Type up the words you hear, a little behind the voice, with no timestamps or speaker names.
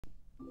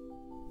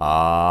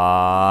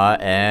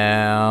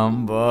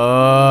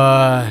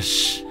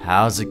Ambush!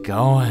 How's it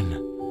going?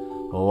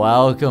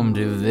 Welcome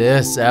to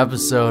this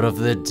episode of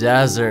the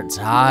Desert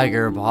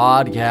Tiger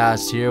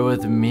Podcast here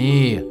with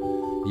me,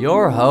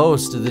 your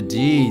host of the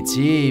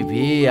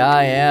DTP.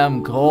 I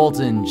am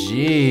Colton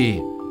G.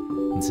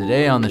 And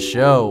today on the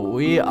show,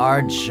 we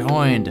are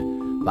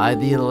joined by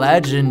the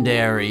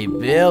legendary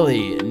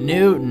Billy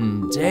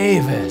Newton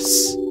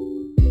Davis.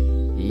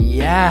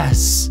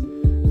 Yes,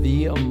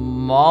 the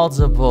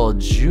multiple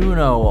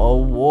Juno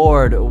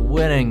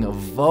award-winning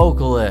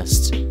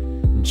vocalist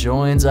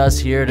joins us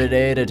here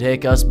today to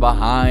take us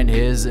behind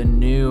his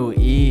new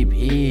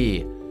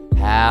EP,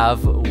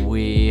 Have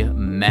We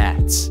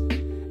Met?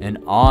 And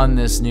on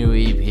this new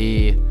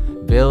EP,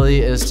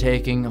 Billy is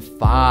taking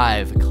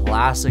 5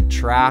 classic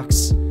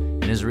tracks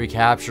and is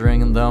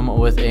recapturing them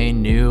with a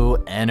new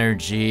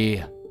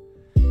energy.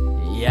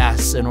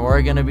 Yes, and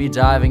we're going to be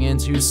diving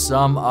into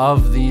some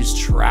of these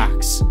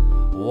tracks.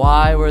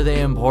 Why were they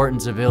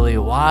important to Billy?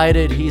 Why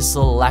did he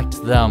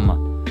select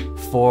them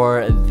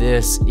for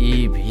this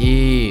EP?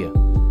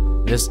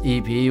 This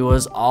EP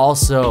was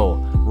also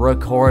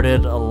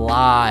recorded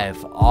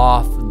live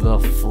off the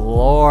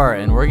floor,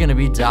 and we're going to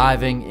be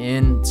diving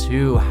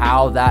into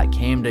how that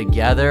came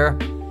together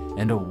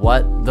and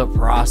what the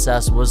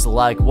process was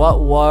like.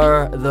 What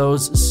were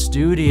those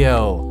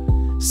studio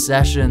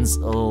sessions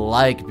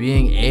like,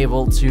 being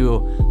able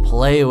to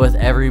play with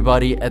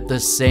everybody at the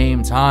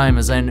same time?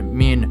 As I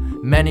mean,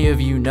 many of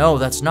you know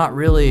that's not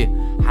really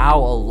how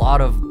a lot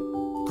of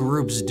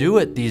groups do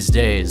it these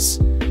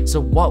days. So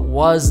what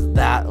was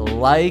that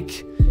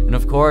like? And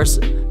of course,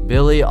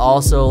 Billy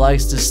also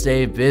likes to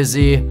stay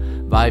busy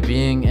by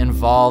being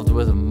involved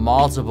with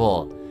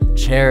multiple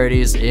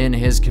charities in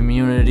his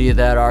community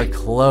that are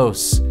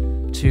close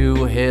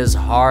to his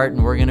heart,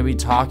 and we're going to be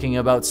talking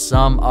about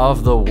some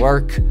of the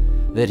work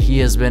that he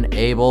has been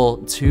able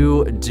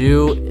to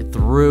do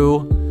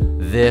through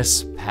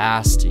this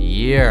past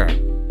year.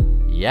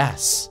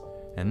 Yes,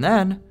 and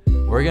then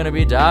we're going to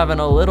be diving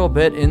a little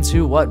bit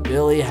into what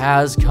Billy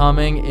has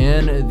coming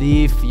in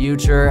the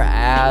future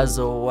as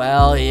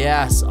well.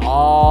 Yes,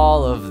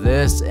 all of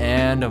this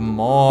and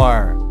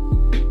more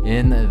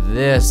in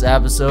this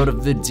episode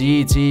of the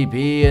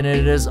DTP, and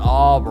it is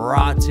all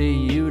brought to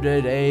you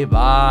today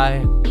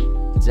by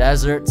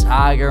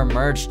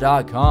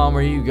DesertTigerMerch.com,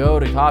 where you go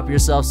to cop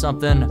yourself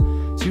something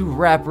to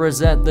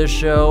represent the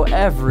show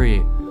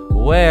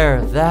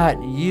everywhere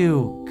that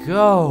you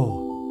go.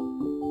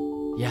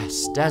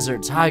 Yes,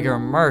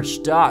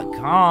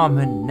 DesertTigerMerch.com.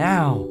 And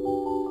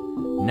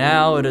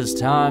now it is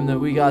time that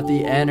we got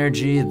the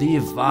energy, the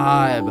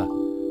vibe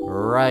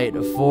right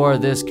for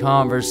this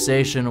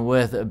conversation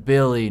with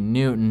Billy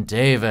Newton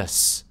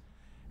Davis.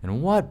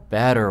 And what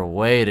better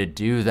way to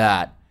do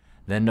that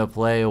than to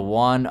play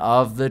one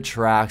of the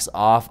tracks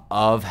off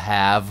of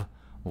Have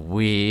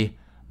We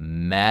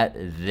Met?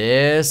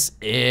 This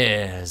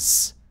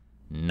is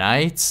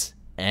Night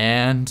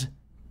and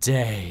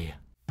Day.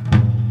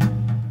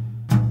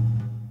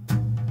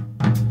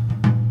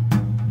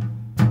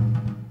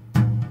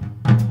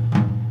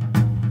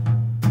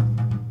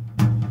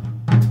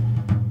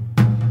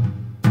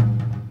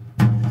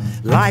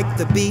 Like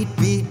the beat,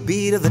 beat,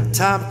 beat of the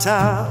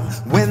tom-tom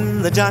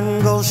when the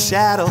jungle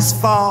shadows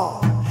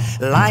fall.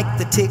 Like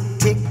the tick,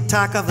 tick,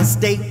 tock of a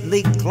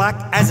stately clock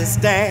as it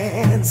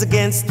stands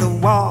against the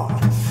wall.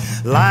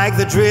 Like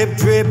the drip,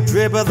 drip,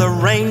 drip of the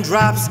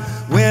raindrops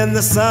when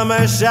the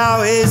summer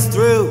shower is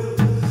through.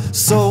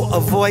 So a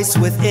voice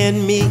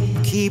within me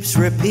keeps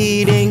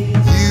repeating,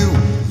 you,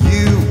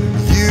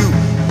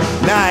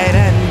 night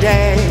and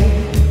day.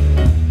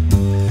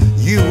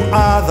 You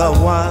are the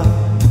one.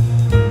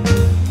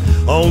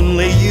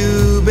 Only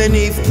you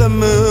beneath the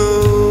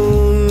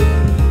moon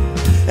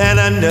and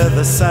under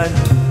the sun,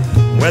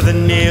 whether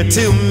near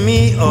to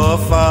me or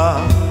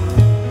far.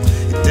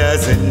 It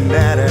doesn't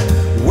matter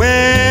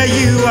where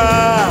you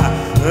are.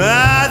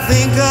 I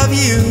think of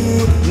you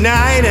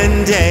night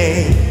and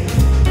day,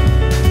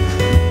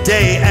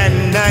 day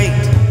and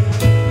night.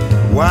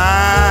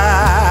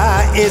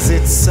 Why is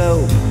it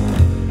so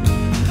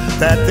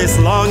that this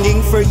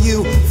longing for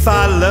you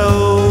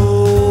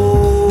follows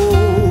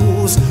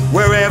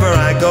wherever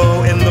I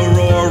go in the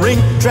roaring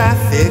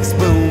traffic's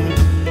boom,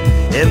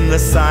 in the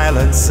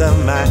silence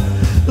of my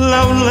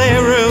lonely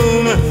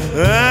room?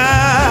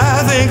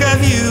 I think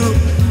of you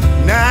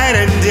night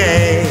and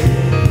day,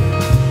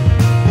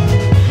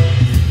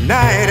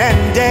 night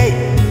and day.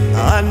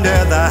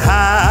 Under the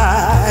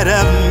hide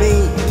of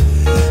me,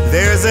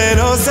 there's an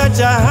oh such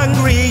a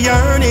hungry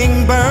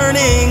yearning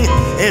burning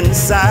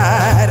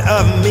inside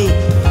of me,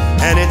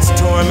 and its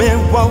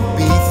torment won't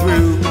be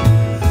through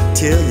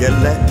till you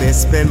let me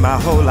spend my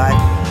whole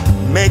life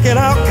making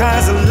all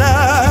kinds of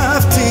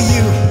love to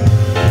you,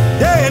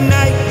 day and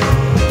night,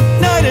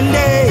 night and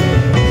day.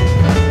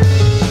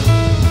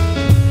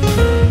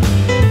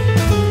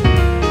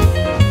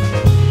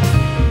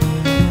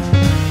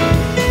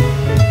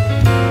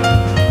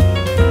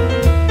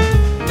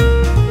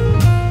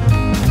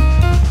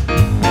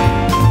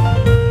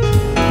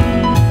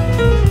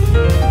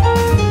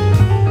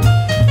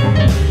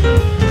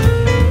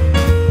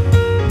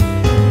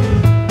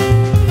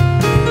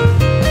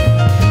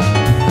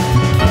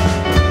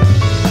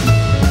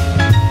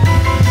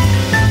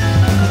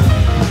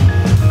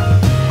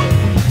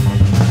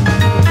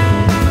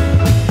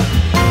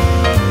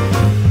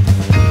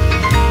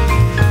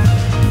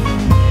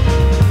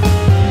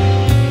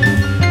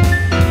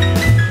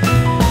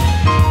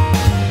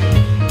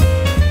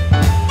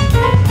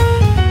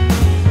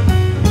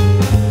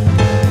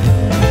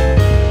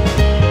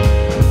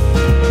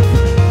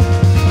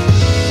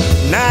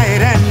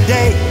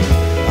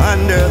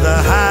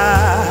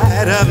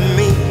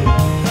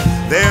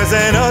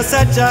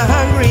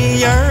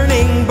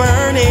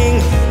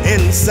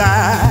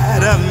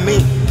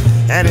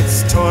 and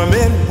its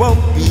torment won't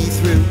be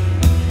through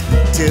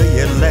till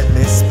you let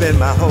me spend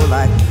my whole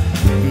life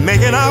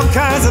making all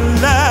kinds of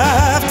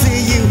love to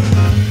you.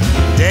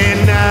 Day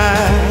and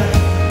night,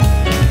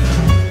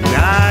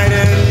 night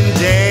and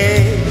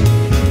day,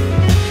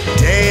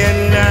 day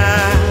and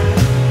night,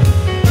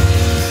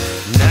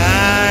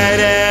 night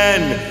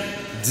and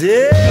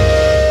day.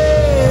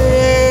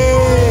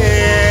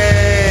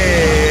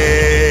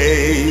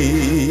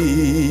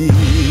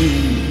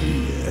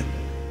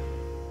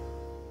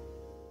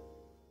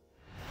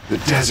 The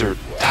Desert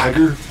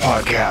Tiger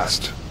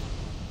Podcast.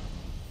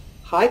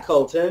 Hi,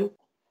 Colton.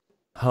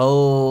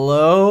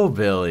 Hello,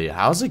 Billy.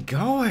 How's it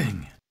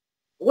going?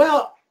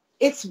 Well,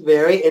 it's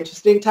very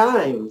interesting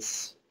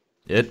times.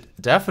 It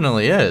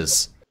definitely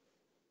is.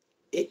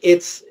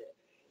 It's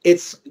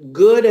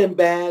good and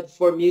bad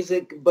for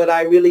music, but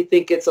I really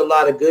think it's a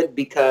lot of good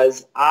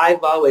because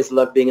I've always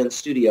loved being in the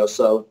studio.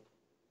 So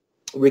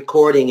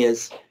recording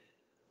is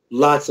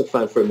lots of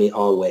fun for me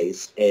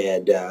always.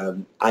 And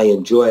I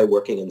enjoy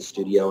working in the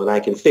studio, and I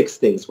can fix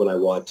things when I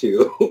want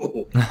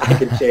to. I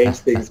can change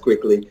things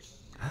quickly.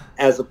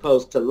 As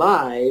opposed to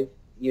live,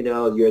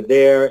 you're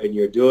there and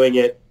you're doing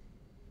it,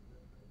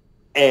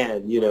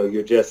 and,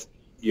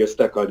 you're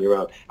stuck on your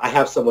own. I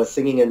have someone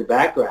singing in the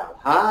background.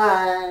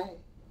 Hi.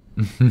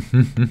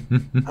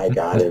 I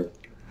got him.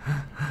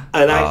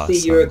 And I see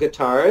you're a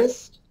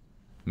guitarist.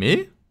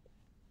 Me?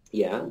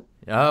 Yeah.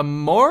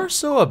 More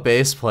so a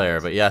bass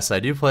player, but yes, I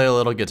do play a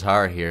little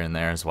guitar here and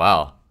there as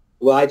well.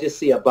 Well, I just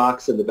see a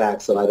box in the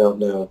back, so I don't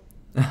know.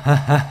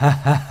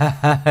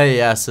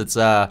 Yes, it's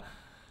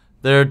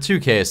there are two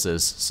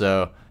cases.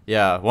 So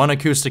yeah, one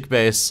acoustic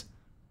bass,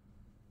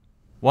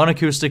 one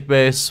electric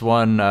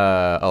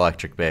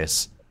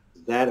bass.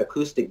 That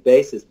acoustic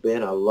bass has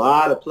been a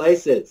lot of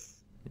places.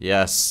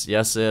 Yes,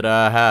 it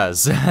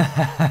has.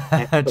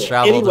 Traveled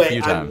anyway, a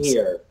few times. I'm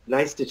here.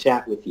 Nice to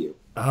chat with you.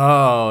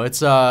 Oh,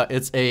 it's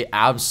a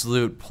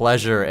absolute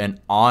pleasure and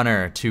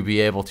honor to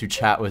be able to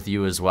chat with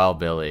you as well,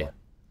 Billy.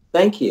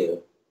 Thank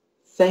you.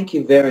 Thank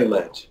you very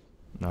much.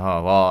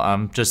 Oh, well,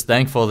 I'm just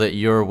thankful that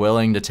you're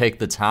willing to take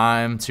the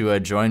time to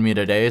join me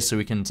today so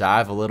we can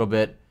dive a little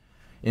bit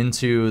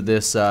into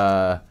this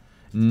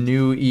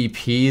new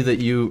EP that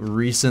you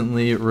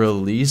recently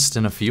released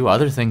and a few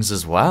other things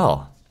as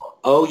well.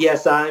 Oh,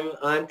 yes,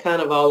 I'm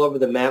kind of all over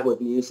the map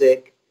with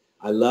music.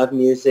 I love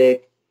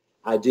music.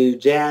 I do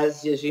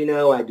jazz, as you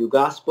know. I do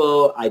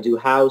gospel. I do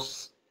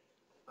house.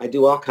 I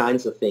do all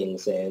kinds of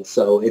things. And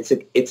so it's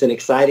an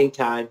exciting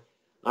time.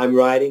 I'm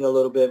writing a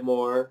little bit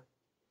more.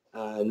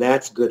 And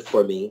that's good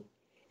for me.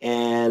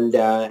 And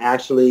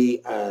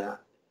actually, a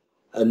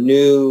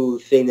new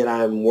thing that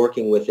I'm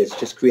working with is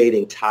just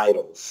creating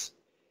titles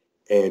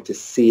and to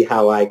see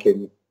how I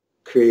can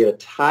create a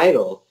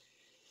title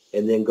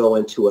and then go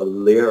into a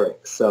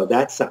lyric. So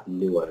that's something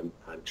new I'm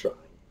trying.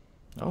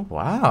 Oh,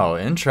 wow.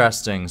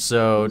 Interesting.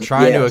 So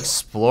trying to Yes.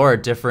 explore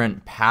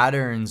different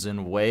patterns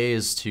and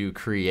ways to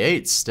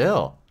create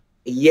still.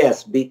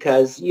 Yes,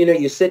 because,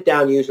 you sit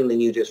down usually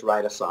and you just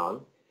write a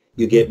song.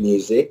 You get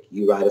music,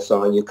 you write a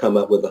song, you come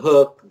up with a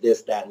hook,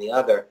 this, that, and the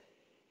other.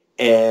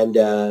 And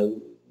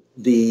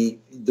the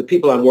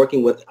people I'm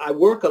working with, I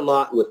work a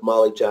lot with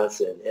Molly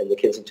Johnson and the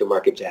Kensington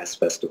Market Jazz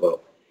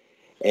Festival.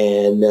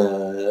 And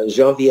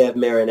Geneviève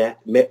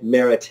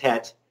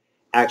Maritet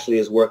actually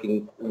is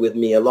working with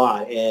me a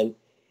lot. And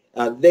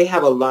they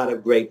have a lot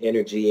of great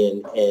energy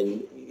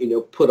and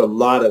put a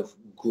lot of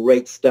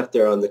great stuff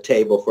there on the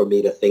table for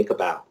me to think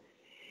about.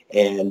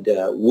 And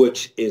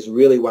which is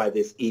really why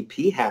this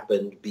EP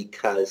happened,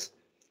 because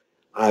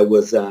I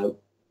was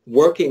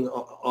working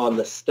on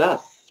the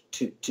stuff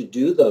to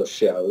do those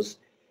shows.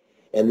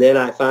 And then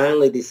I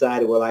finally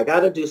decided, well, I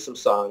got to do some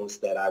songs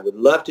that I would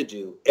love to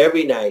do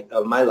every night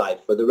of my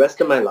life for the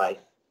rest of my life.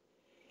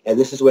 And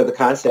this is where the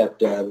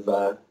concept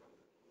of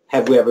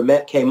Have We Ever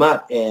Met came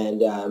up.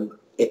 And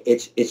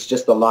it's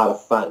just a lot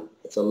of fun.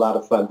 It's a lot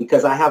of fun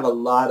because I have a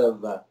lot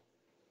of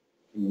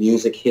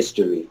music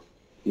history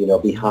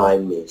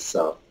behind me.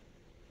 So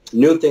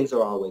new things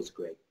are always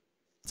great.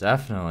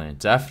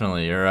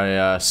 Definitely. You're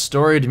a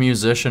storied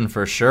musician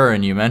for sure.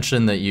 And you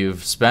mentioned that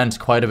you've spent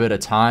quite a bit of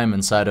time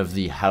inside of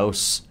the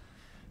house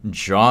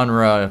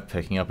genre,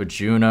 picking up a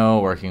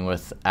Juno, working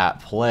with At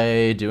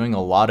Play, doing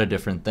a lot of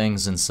different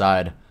things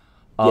inside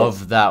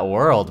of that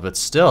world, but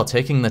still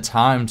taking the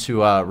time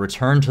to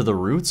return to the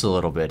roots a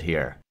little bit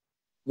here.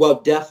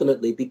 Well,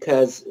 definitely,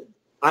 because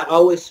I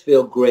always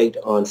feel great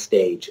on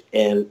stage,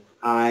 and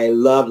I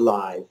love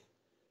live.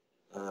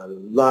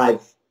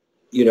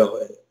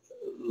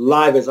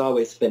 Live is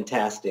always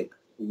fantastic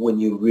when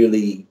you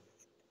really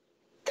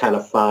kind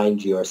of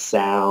find your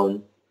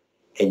sound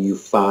and you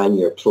find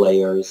your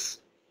players.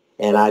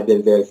 And I've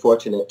been very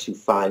fortunate to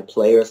find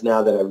players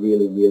now that I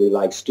really, really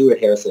like. Stuart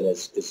Harrison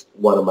is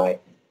one of my,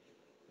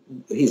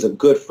 he's a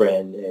good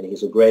friend and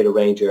he's a great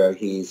arranger.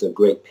 He's a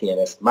great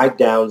pianist. Mike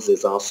Downs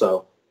is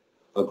also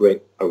a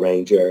great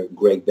arranger,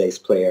 great bass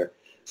player.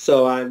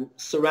 So I'm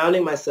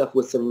surrounding myself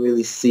with some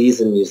really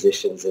seasoned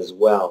musicians as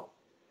well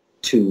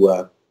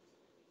to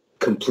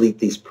complete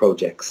these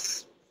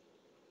projects.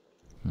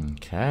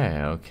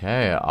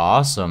 Okay,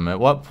 awesome. At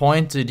what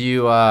point did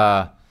you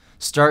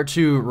start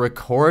to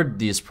record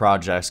these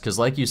projects? Because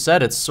like you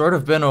said, it's sort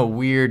of been a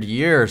weird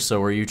year. So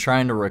were you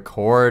trying to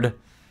record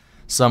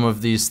some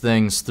of these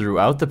things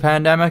throughout the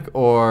pandemic,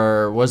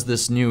 or was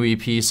this new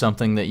EP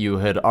something that you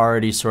had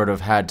already sort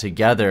of had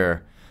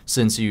together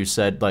since you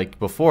said, like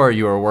before,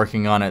 you were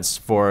working on it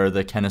for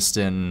the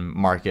Keniston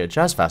Market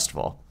Jazz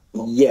Festival?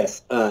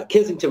 Yes,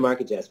 Kensington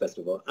Market Jazz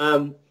Festival.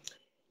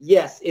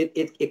 Yes,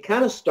 it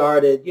kind of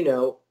started,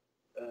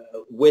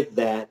 with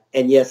that.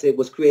 And yes, it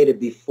was created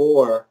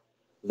before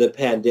the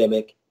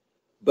pandemic,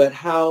 but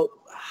how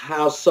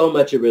so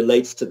much it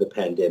relates to the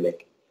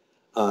pandemic.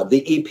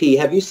 The EP,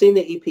 have you seen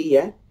the EP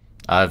yet?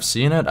 I've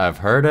seen it. I've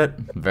heard it.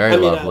 Very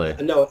lovely.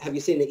 No, have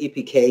you seen the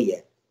EPK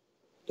yet?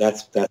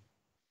 That's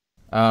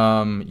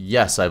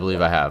Yes, I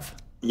believe I have.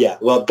 Yeah,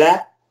 well,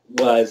 that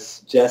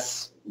was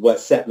just what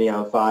set me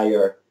on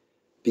fire,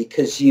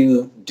 because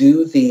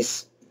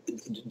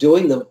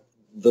doing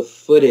the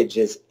footage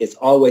is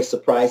always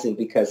surprising,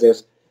 because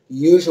there's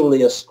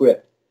usually a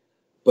script,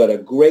 but a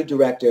great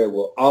director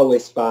will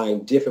always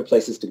find different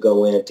places to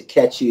go in to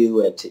catch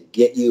you and to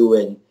get you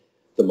in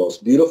the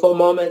most beautiful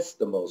moments,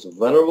 the most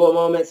vulnerable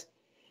moments.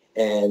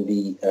 And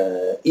the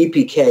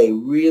EPK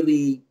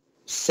really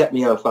set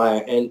me on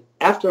fire. And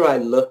after I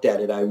looked at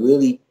it, I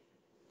really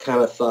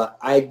kind of thought,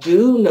 I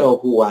do know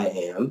who I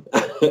am.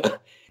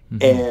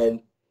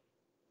 And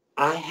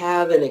I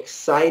have an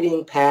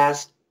exciting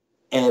past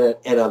and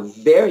a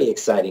very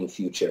exciting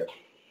future.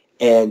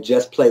 And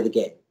just play the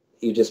game.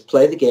 You just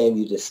play the game.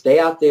 You just stay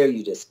out there.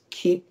 You just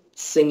keep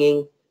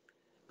singing.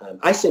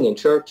 I sing in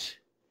church.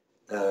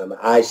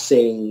 I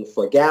sing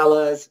for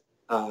galas.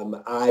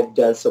 I've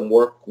done some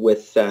work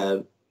with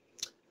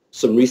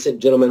some recent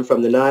gentlemen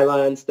from the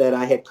Nylons that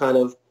I had kind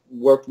of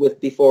worked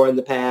with before in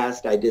the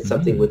past. I did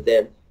something with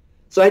them.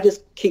 So I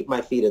just keep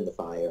my feet in the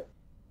fire.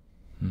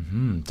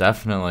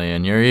 Definitely.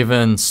 And you're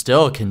even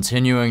still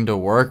continuing to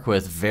work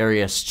with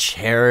various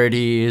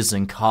charities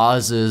and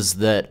causes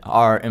that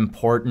are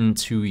important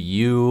to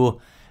you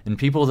and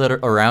people that are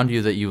around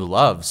you that you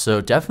love.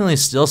 So definitely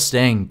still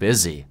staying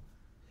busy.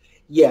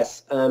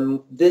 Yes.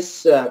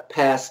 This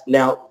past,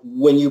 now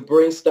when you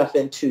bring stuff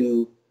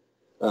into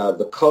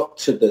to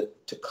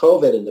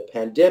COVID and the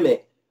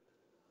pandemic,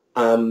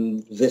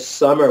 this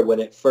summer when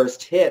it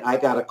first hit, I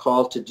got a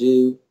call to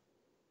do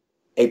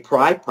a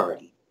pride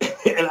party.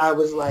 And I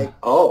was like,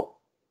 oh,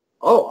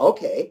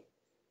 okay,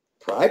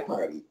 pride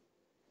party.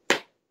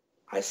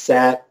 I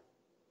sat,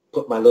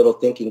 put my little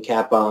thinking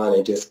cap on,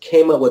 and just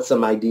came up with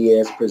some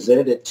ideas,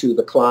 presented it to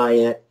the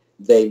client.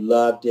 They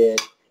loved it,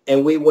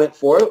 and we went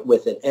forward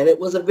with it. And it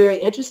was a very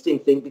interesting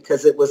thing,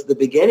 because it was the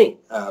beginning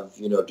of,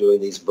 doing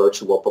these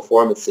virtual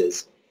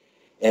performances.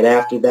 And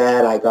after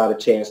that, I got a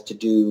chance to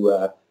do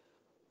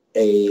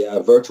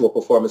a virtual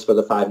performance for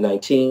the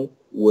 519,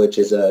 which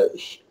is a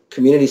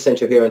community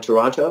center here in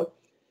Toronto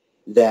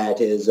that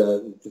is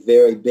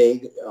very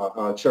big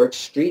on Church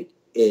Street.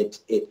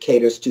 It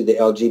caters to the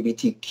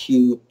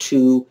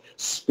LGBTQ2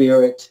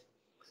 spirit,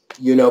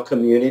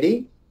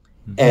 community.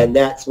 And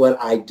that's what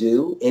I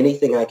do.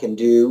 Anything I can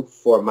do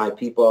for my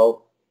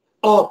people,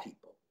 all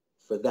people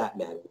for that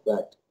matter,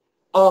 but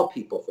all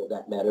people for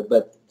that matter.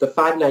 But the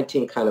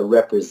 519 kind of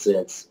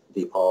represents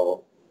the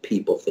all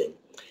people thing.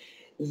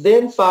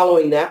 Then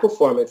following that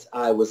performance,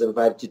 I was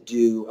invited to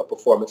do a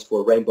performance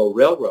for Rainbow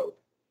Railroad.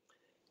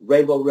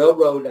 Rainbow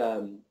Railroad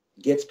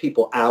gets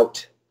people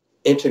out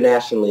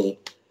internationally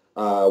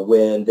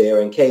when they're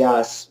in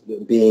chaos,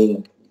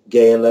 being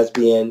gay and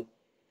lesbian,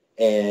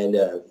 and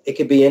it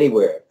could be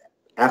anywhere,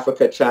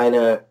 Africa,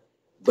 China,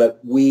 but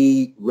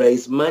we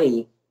raise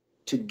money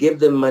to give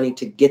them money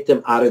to get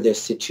them out of their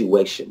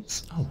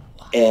situations. Oh,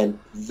 wow. And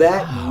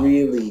that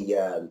really,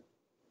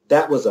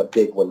 that was a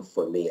big one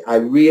for me.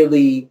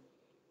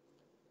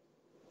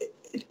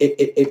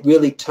 It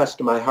really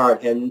touched my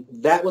heart. And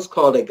that was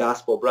called a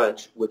gospel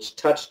brunch, which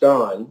touched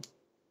on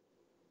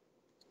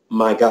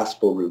my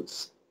gospel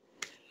roots.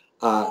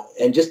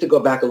 And just to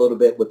go back a little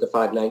bit with the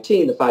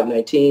 519,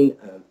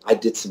 I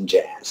did some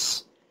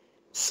jazz,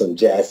 some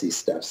jazzy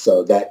stuff.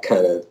 So that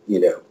kind of,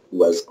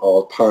 was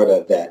all part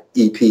of that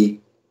EP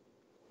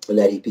and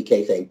that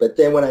EPK thing. But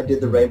then when I did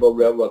the Rainbow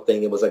Railroad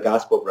thing, it was a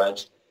gospel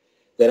brunch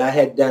that I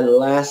had done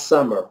last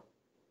summer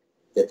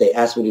that they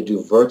asked me to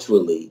do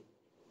virtually.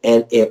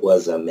 And it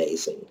was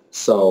amazing.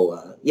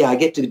 So, I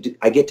get to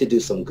do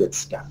some good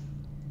stuff.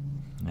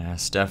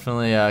 Yes,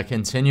 definitely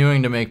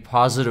continuing to make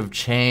positive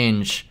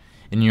change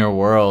in your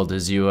world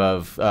as you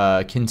have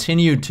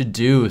continued to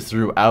do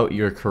throughout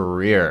your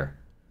career.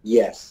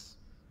 Yes,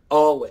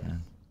 always, Yeah.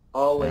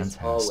 always,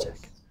 Fantastic.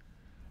 always.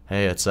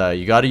 Hey, it's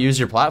you got to use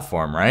your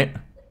platform, right?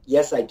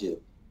 Yes, I do.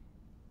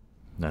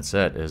 That's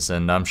it.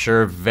 And I'm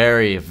sure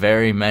very,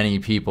 very many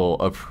people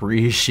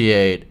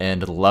appreciate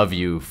and love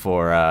you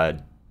for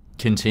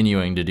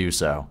continuing to do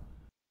so.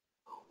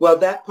 Well,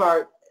 that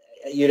part,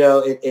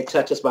 it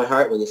touches my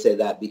heart when you say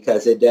that,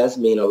 because it does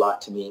mean a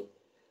lot to me.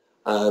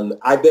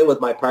 I've been with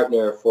my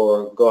partner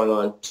for going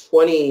on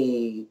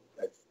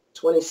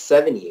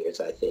 27 years,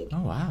 I think.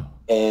 Oh, wow.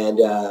 And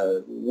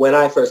when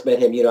I first met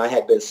him, I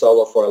had been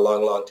solo for a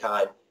long, long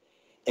time.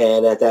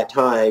 And at that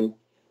time,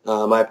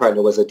 my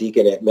partner was a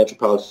deacon at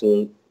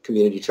Metropolitan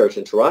Community Church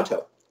in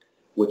Toronto,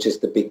 which is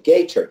the big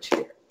gay church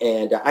here.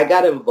 And I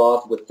got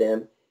involved with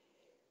them.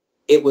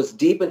 It was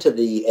deep into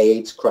the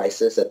AIDS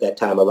crisis at that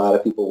time. A lot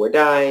of people were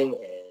dying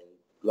and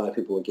a lot of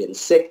people were getting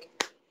sick.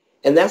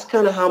 And that's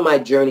kind of how my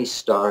journey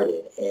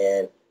started.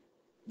 And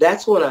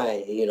that's when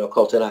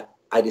Colton,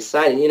 I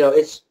decided,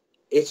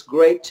 it's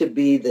great to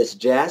be this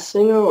jazz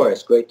singer or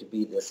it's great to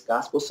be this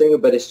gospel singer,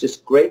 but it's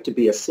just great to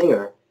be a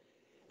singer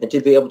and to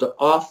be able to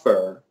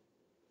offer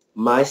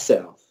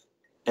myself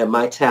and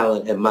my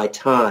talent and my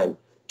time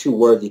to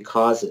worthy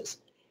causes.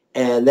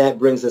 And that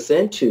brings us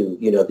into,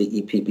 the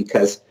EP,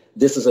 because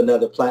this is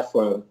another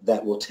platform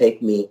that will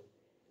take me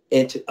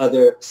into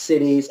other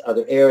cities,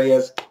 other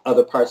areas,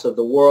 other parts of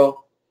the world.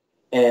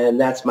 And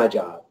that's my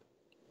job.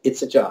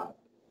 It's a job,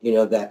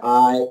 that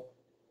I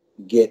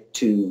get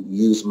to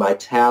use my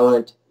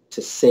talent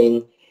to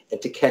sing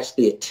and to catch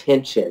the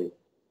attention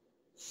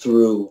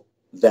through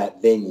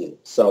that venue.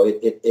 So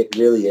it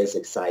really is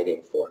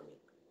exciting for me.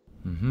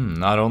 Mm-hmm.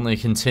 Not only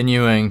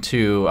continuing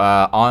to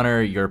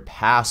honor your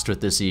past with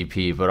this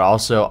EP, but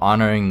also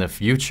honoring the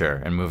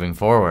future and moving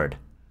forward.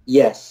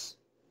 Yes,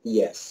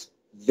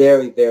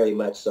 very, very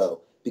much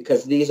so,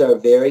 because these are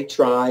very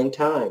trying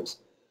times,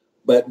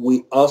 but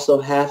we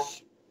also have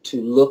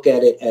to look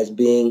at it as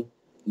being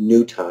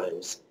new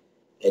times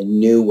and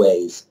new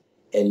ways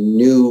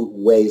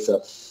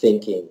of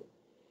thinking.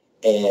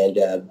 And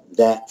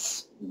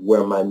that's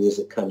where my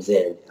music comes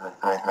in.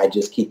 I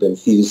just keep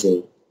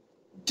infusing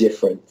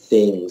different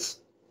things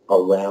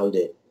around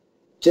it.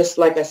 Just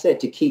like I said,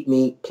 to keep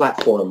me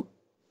platform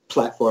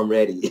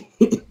ready.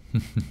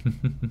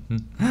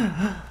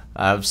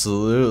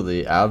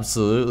 Absolutely.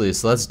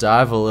 So let's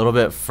dive a little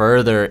bit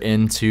further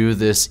into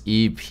this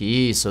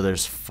EP. So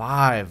there's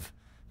 5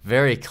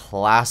 very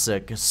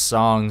classic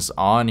songs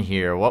on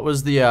here. What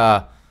was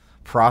the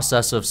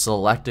process of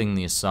selecting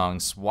these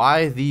songs?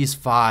 Why these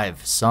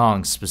 5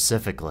 songs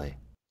specifically?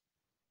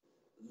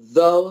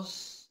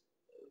 Those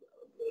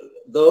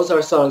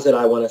are songs that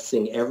I want to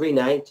sing every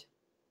night.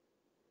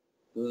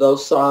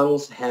 Those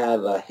songs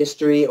have a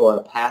history or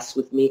a past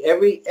with me.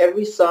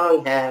 Every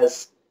song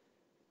has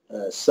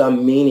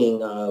some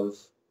meaning of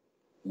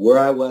where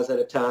I was at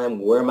a time,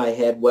 where my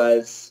head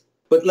was.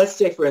 But let's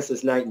say, for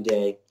instance, Night and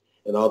Day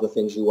and All the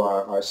Things You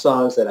Are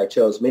songs that I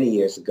chose many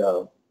years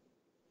ago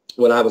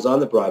when I was on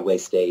the Broadway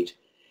stage.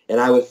 And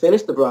I would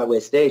finish the Broadway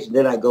stage, and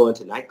then I go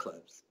into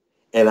nightclubs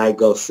and I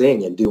go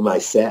sing and do my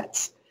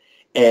sets.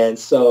 And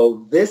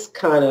so this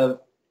kind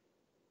of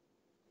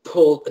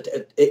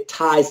it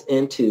ties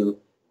into,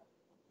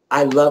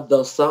 I love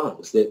those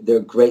songs.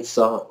 They're great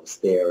songs.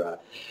 I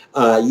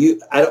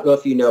don't know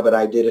if you know, but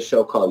I did a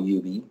show called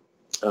Yubi,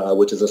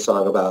 which is a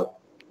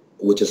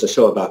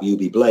show about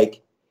UB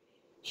Blake.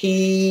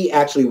 He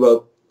actually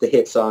wrote the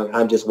hit song,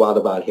 I'm Just Wild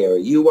About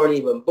Harry. You weren't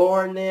even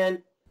born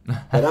then,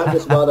 but I'm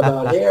Just Wild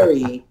About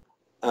Harry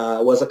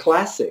was a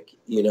classic,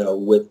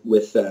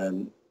 with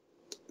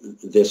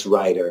this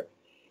writer.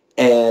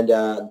 And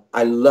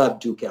I love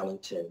Duke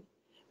Ellington.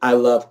 I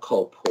love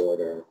Cole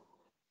Porter.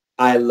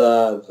 I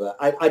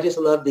just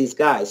love these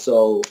guys.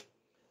 So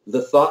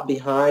the thought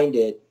behind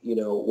it,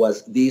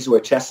 was these were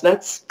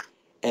chestnuts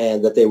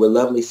and that they were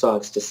lovely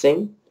songs to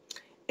sing.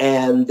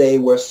 And they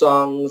were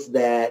songs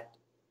that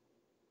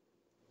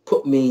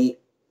put me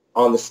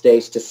on the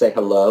stage to say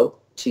hello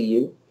to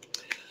you.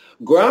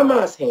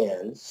 Grandma's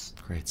Hands,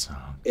 great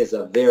song, is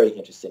a very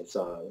interesting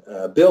song.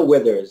 Bill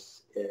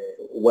Withers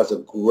was a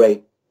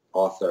great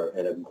author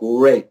and a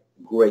great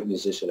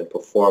musician and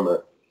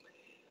performer.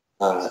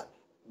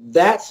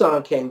 That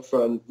song came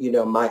from,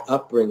 my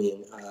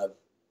upbringing of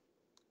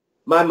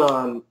my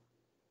mom.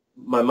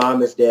 My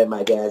mom is dead,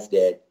 my dad's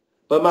dead,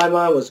 but my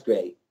mom was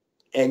great.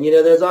 And,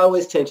 there's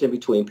always tension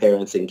between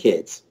parents and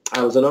kids.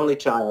 I was an only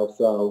child,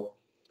 so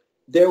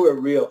there were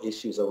real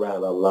issues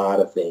around a lot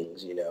of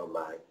things,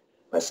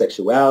 my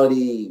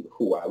sexuality,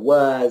 who I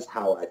was,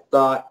 how I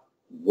thought,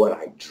 what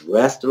I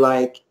dressed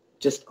like,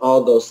 just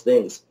all those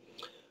things.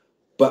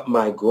 But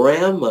my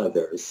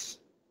grandmothers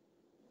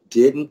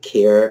didn't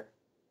care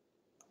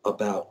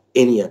about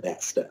any of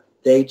that stuff.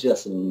 They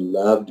just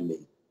loved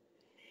me.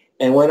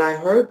 And when I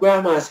heard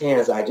Grandma's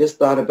Hands, I just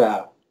thought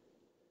about,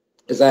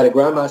 because I had a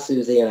Grandma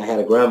Susie and I had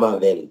a Grandma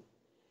Vinnie,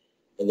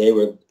 and they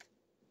were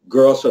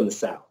girls from the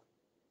South,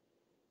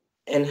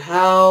 and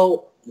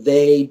how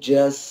they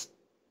just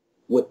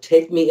would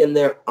take me in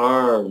their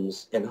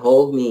arms and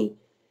hold me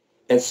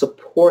and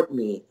support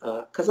me,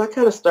 because I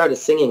kind of started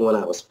singing when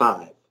I was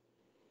 5.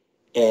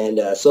 And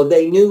so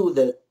they knew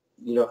that,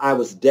 I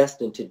was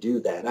destined to do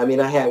that. I mean,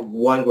 I had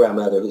one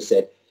grandmother who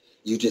said,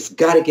 you just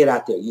got to get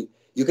out there.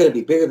 You're going to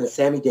be bigger than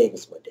Sammy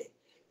Davis one day,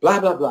 blah,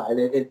 blah, blah.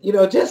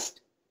 And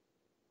just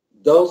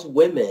those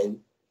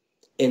women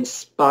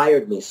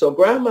inspired me. So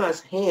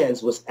Grandma's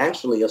Hands was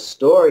actually a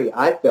story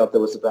I felt that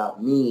was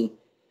about me,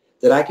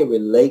 that I could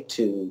relate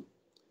to,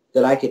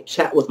 that I could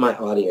chat with my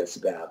audience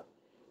about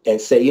and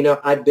say,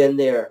 I've been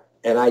there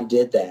and I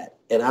did that.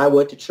 and I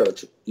went to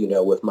church,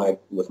 with my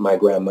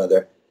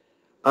grandmother.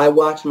 I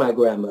watched my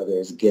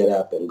grandmothers get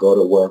up and go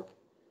to work,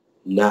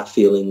 not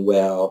feeling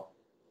well,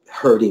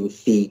 hurting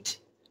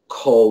feet,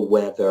 cold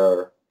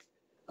weather,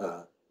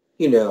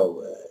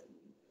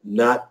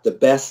 not the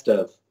best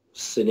of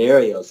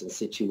scenarios and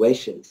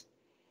situations.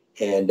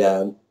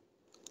 And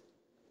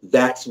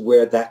that's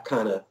where that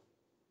kind of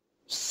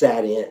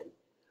sat in.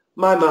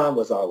 My mom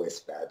was always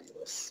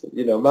fabulous.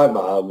 My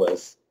mom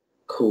was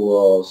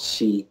cool.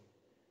 She,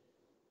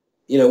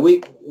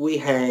 we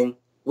hung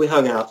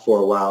out for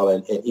a while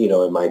and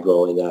in my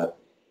growing up.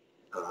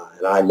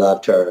 And I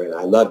loved her, and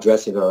I loved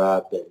dressing her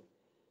up and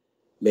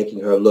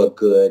making her look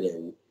good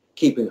and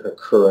keeping her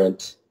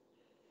current,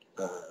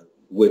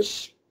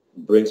 which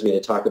brings me to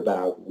talk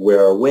about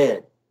where or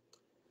when.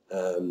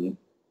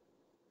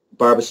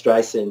 Barbra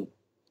Streisand,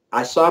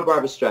 I saw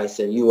Barbra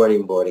Streisand. You weren't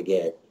even born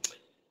again.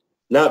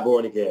 Not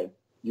born again.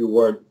 You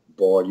weren't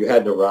born. You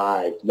hadn't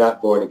arrived. Not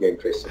born again,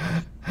 Christian.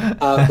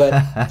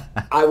 But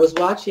I was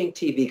watching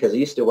TV because I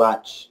used to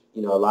watch, a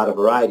lot of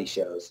variety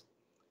shows.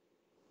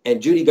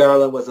 And Judy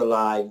Garland was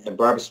alive, and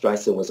Barbra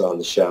Streisand was on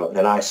the show.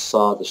 And I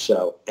saw the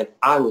show, and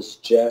I was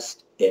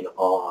just in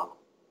awe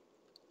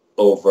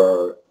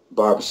over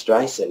Barbra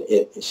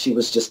Streisand. She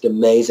was just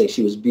amazing.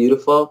 She was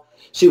beautiful.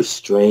 She was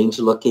strange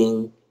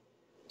looking.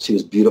 She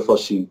was beautiful.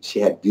 She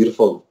had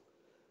beautiful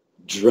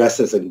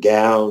dresses and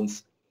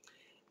gowns.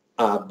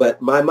 But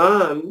my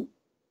mom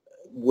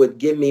would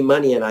give me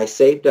money, and I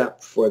saved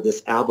up for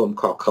this album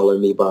called Color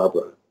Me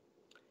Barbara.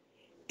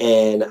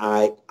 And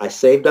I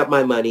saved up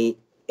my money.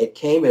 It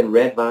came in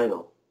red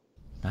vinyl.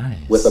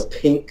 Nice. With a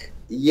pink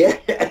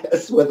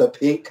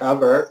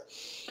cover.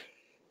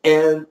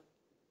 And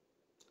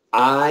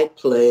I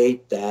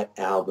played that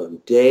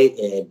album day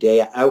in,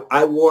 day out.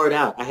 I wore it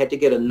out. I had to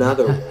get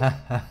another one.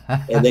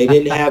 And they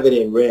didn't have it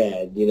in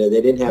red. They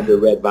didn't have the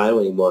red vinyl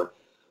anymore.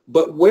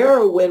 But Where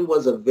or When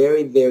was a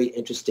very, very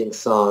interesting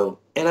song.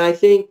 And I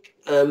think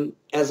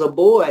as a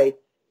boy,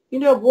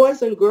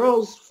 boys and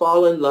girls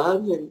fall in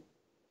love and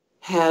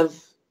have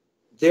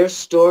their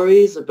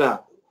stories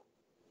about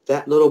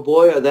that little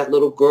boy or that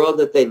little girl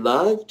that they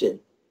loved.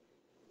 And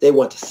they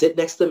want to sit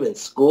next to them in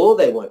school.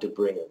 They want to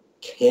bring them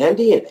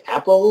candy and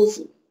apples.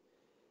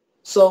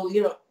 So,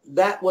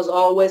 that was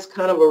always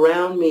kind of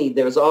around me.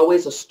 There's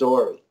always a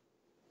story.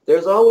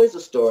 There's always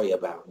a story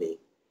about me.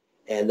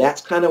 And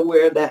that's kind of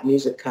where that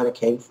music kind of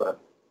came from.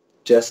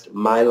 Just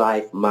my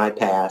life, my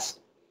past,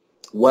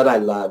 what I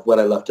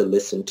love to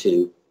listen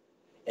to,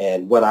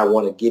 and what I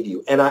want to give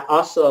you. And I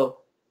also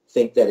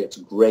think that it's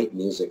great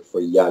music for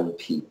young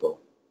people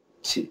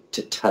to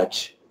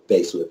touch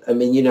base with. I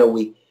mean,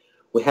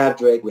 we have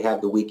Drake, we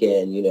have The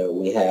Weeknd,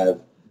 we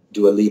have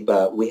Dua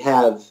Lipa, we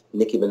have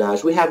Nicki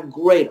Minaj, we have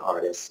great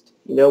artists.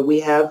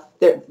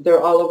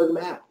 They're all over the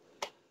map.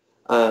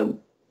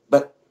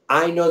 But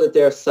I know that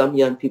there are some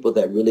young people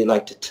that really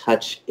like to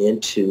touch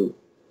into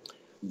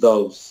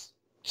those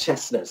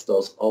chestnuts,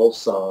 those old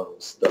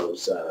songs,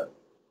 those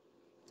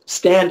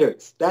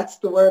standards. That's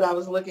the word I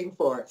was looking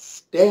for,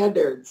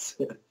 standards.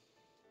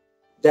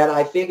 That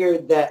I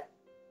figured that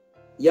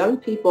young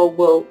people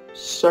will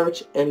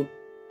search and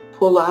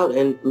pull out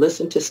and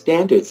listen to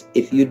standards.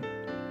 If you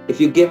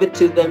give it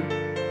to them,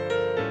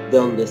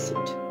 they'll listen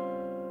to.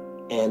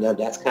 And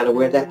that's kind of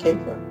where that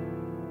came from.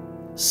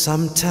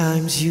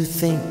 Sometimes you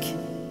think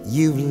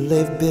you've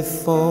lived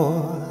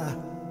before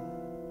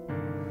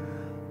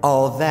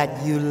all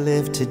that you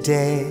live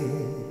today.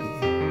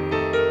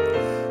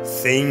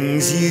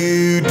 Things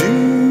you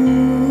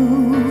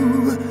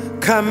do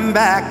come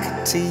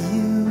back to you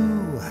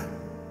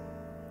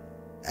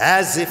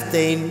as if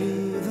they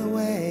knew the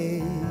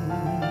way.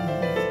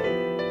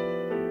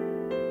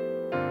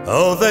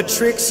 Oh, the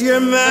tricks your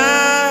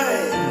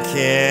mind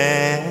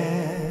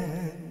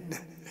can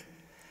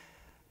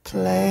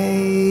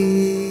play.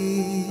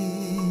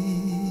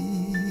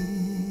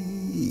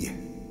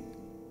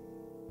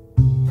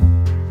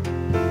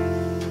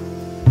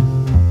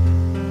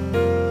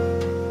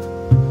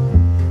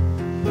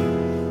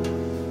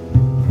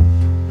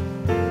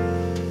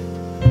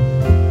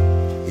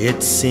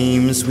 It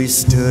seems we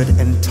stood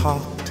and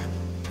talked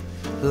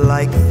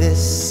like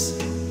this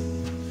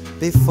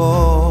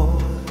before.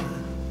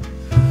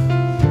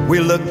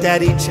 We looked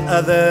at each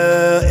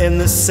other in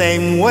the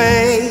same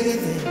way,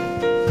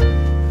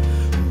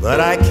 but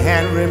I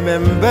can't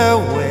remember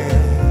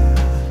where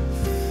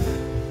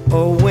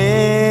or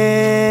when.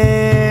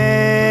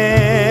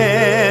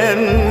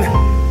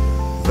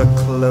 The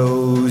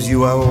clothes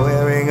you are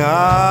wearing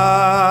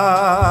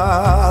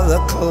are the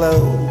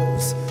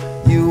clothes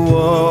you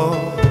wore.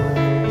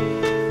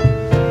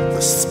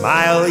 The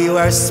smile you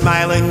are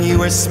smiling, you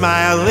were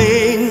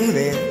smiling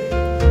then,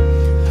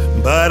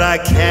 but I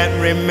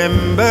can't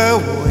remember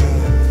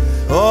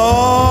where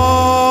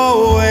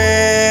or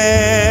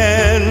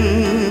when.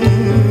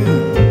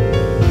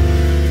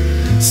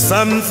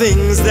 Some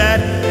things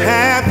that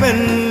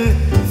happen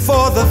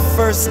for the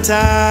first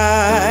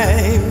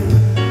time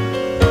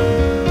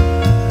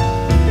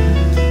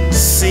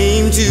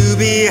seem to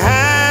be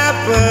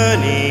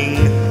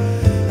happening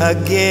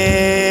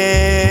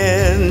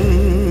again.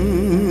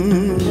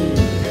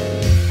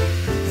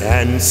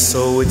 And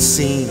so it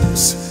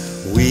seems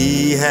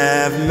we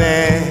have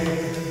met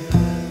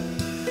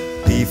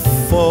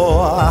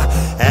before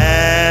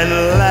and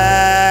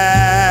laughed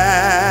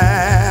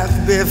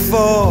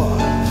before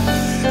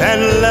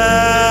and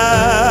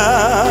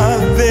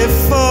loved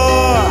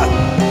before,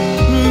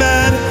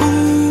 but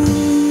who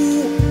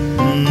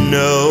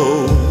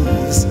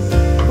knows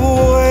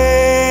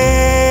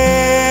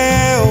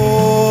where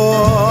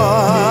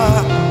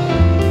or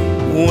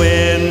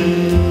when?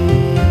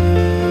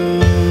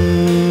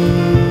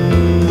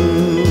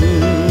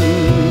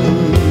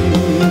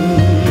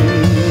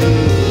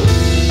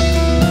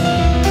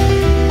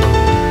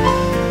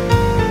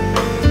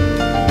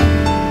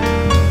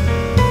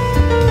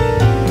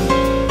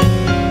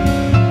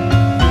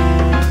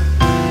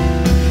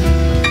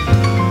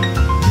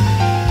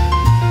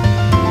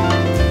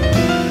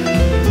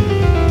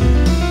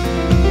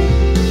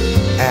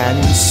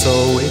 So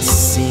it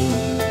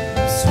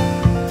seems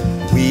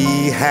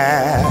we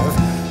have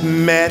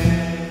met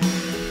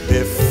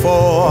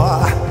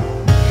before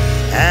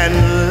and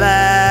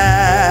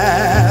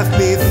laughed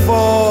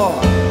before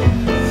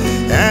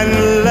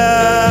and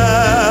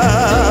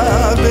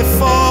loved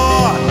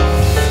before,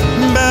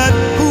 but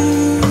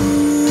who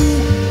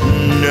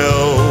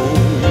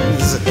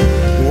knows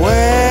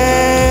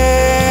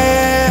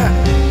where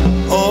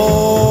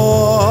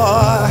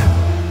or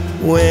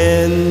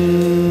when?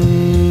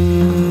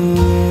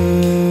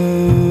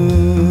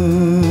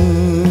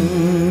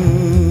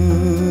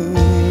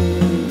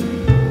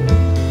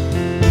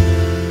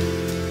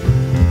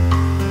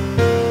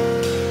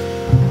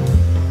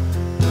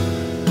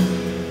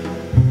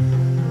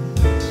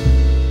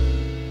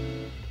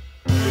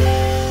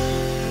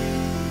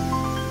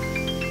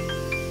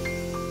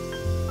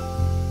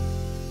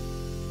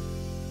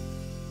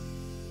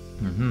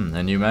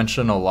 And you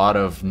mentioned a lot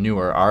of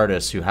newer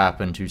artists who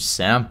happen to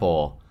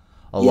sample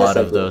a lot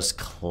of those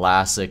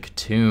classic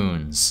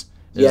tunes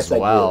as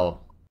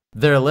well.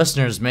 Their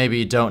listeners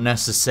maybe don't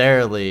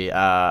necessarily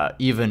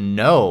even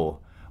know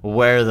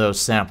where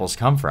those samples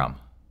come from.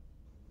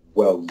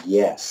 Well,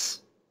 yes.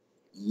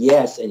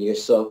 Yes, and you're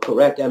so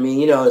correct. I mean,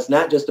 you know, it's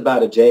not just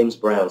about a James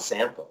Brown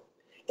sample.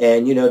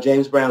 And, you know,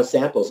 James Brown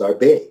samples are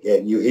big,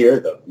 and you hear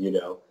them, you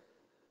know.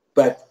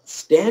 But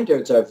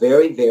standards are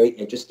very, very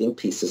interesting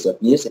pieces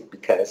of music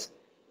because,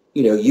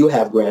 you know, you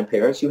have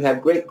grandparents, you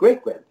have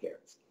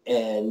great-great-grandparents,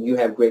 and you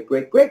have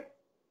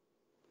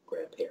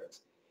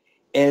great-great-great-grandparents.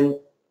 And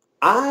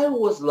I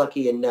was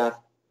lucky enough,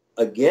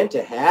 again,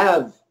 to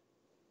have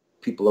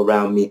people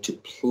around me to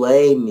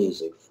play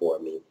music for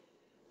me,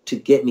 to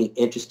get me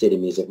interested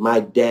in music.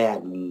 My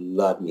dad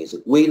loved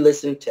music. We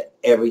listened to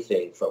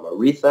everything from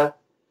Aretha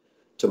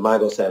to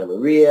Michael Santa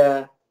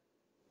Maria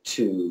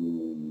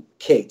to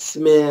Kate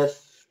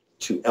Smith,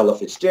 to Ella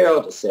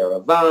Fitzgerald, to Sarah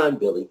Vaughan,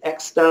 Billy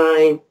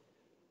Eckstine.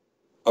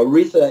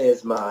 Aretha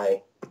is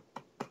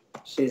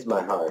she's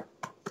my heart.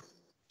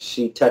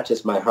 She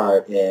touches my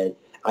heart, and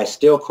I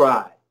still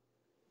cry,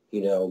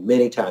 you know,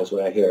 many times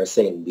when I hear her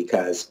sing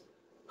because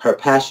her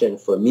passion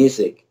for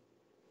music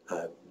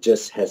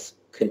just has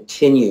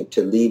continued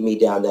to lead me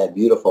down that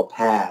beautiful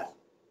path.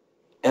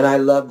 And I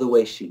love the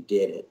way she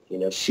did it. You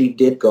know, she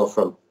did go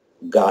from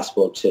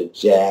gospel to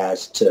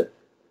jazz to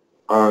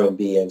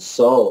R&B and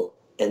soul.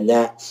 And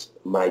that's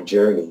my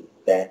journey,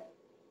 that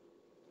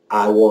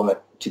I want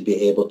to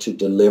be able to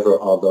deliver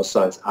all those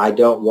songs. I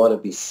don't want to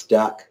be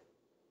stuck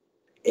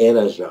in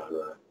a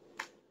genre.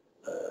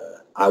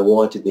 I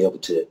want to be able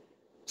to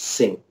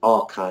sing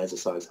all kinds of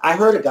songs. I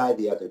heard a guy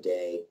the other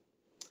day,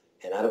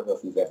 and I don't know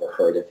if you've ever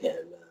heard of him.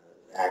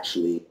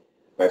 Actually,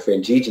 my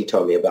friend Gigi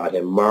told me about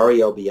him,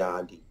 Mario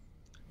Biondi.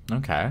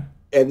 Okay.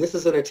 And this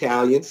is an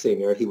Italian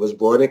singer. He was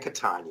born in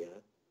Catania,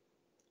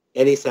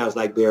 and he sounds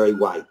like Barry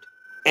White.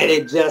 And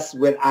it just,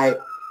 when I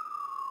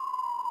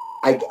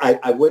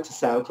went to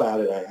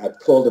SoundCloud and I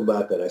pulled him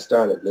up and I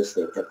started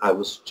listening, and I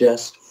was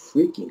just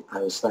freaking. I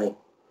was like,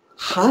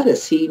 how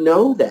does he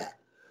know that?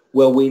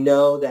 Well, we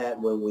know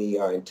that when we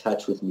are in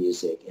touch with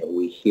music and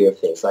we hear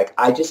things. Like,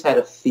 I just had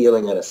a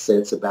feeling and a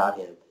sense about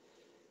him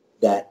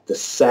that the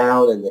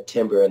sound and the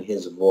timbre in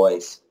his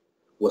voice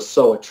was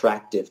so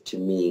attractive to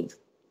me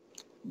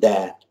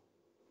that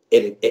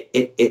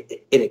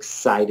it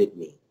excited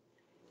me.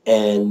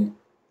 And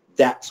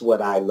that's what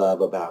I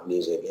love about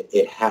music.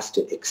 It has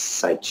to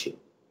excite you.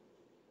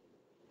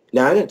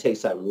 Now, I'm going to tell you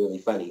something really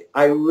funny.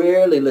 I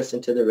rarely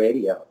listen to the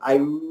radio.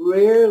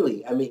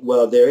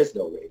 Well, there is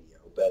no radio,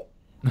 but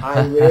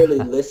I rarely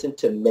listen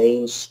to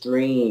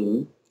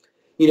mainstream.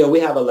 You know, we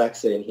have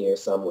Alexa in here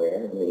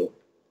somewhere. I mean,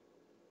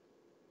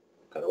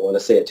 I don't want to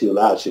say it too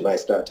loud. She might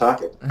start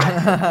talking.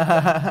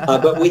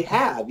 But we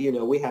have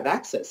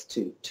access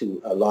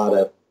to a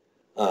lot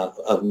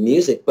of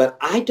music. But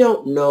I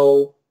don't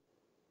know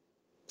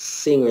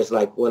singers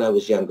like when I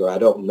was younger. I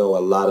don't know a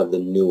lot of the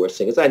newer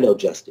singers. I know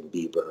Justin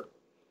Bieber.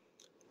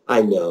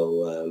 I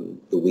know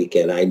The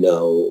Weeknd. I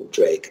know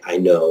Drake. I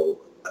know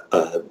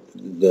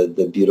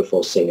the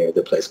beautiful singer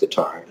that plays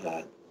guitar.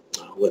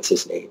 What's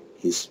his name?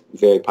 He's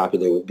very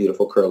popular with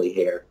beautiful curly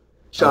hair.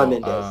 Shawn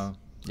Mendes.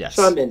 Yes.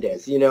 Shawn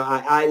Mendes. You know,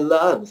 I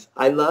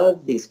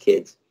love these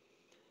kids.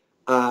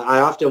 I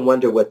often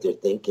wonder what they're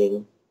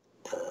thinking.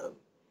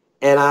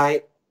 And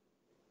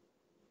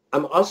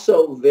I'm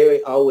also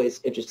very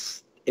always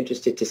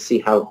interested to see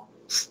how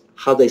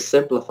they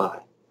simplify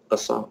a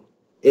song.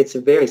 It's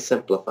very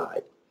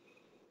simplified.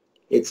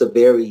 It's a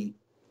very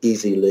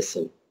easy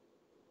listen.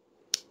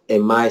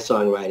 In my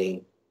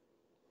songwriting,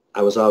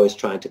 I was always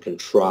trying to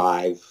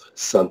contrive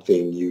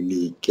something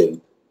unique.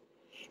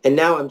 And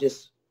now I'm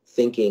just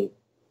thinking,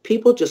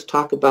 people just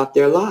talk about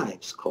their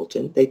lives,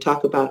 Colton. They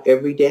talk about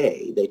every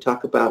day. They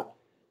talk about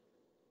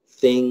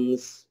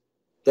things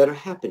that are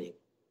happening.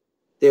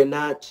 They're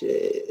not,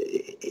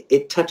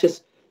 it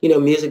touches,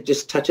 music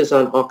just touches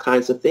on all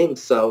kinds of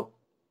things. So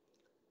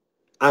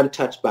I'm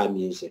touched by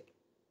music.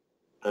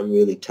 I'm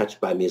really touched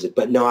by music.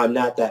 But no, I'm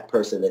not that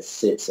person that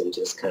sits and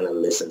just kind of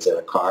listens in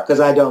a car because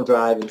I don't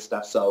drive and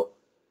stuff. So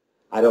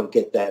I don't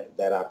get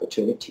that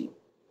opportunity.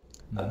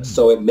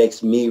 So it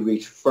makes me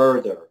reach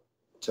further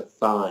to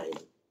find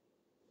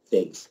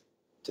things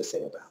to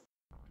sing about.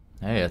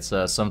 Hey, it's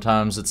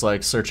sometimes it's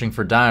like searching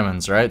for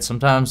diamonds, right?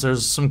 Sometimes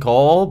there's some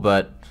coal,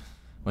 but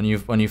when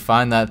you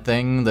find that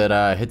thing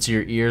that hits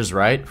your ears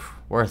right,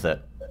 worth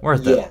it.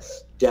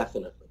 Yes,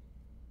 definitely.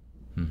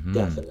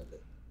 Definitely.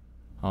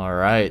 All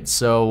right.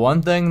 So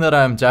one thing that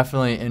I'm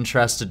definitely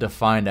interested to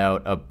find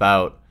out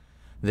about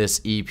this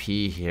EP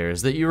here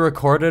is that you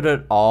recorded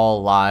it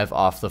all live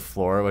off the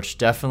floor, which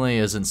definitely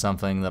isn't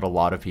something that a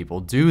lot of people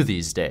do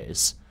these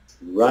days.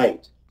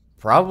 Right.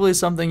 Probably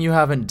something you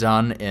haven't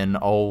done in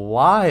a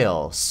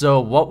while. So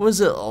what was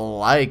it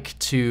like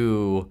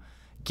to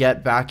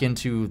get back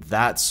into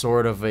that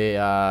sort of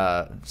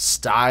a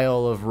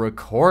style of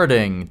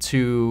recording,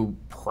 to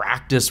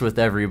practice with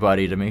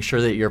everybody, to make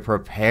sure that you're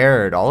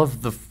prepared, all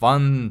of the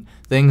fun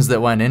things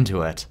that went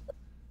into it?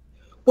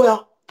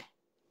 Well,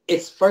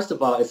 first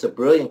of all, it's a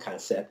brilliant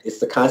concept. It's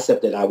the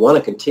concept that I want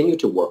to continue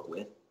to work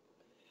with.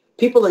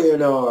 People,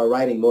 are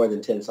writing more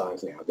than 10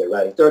 songs now. They're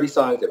writing 30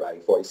 songs, they're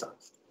writing 40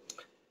 songs.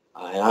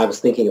 And I was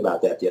thinking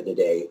about that the other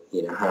day,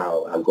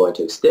 how I'm going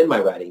to extend my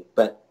writing.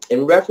 But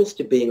in reference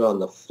to being on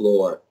the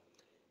floor,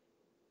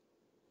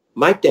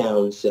 Mike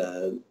Downs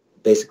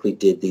basically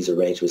did these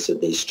arrangements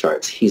of these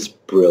charts. He's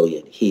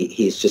brilliant.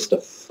 He's just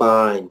a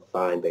fine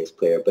bass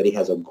player, but he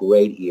has a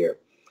great ear.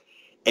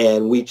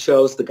 And we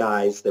chose the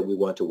guys that we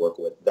want to work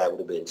with. That would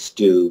have been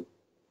Stu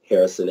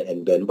Harrison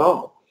and Ben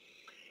Ball.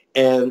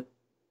 And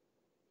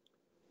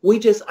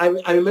I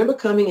remember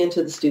coming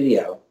into the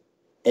studio,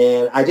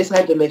 and I just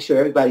had to make sure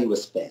everybody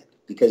was fed,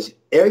 because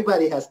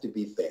everybody has to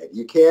be fed.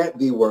 You can't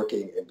be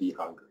working and be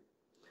hungry.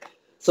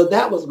 So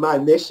that was my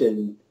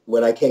mission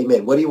when I came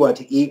in. What do you want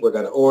to eat? We're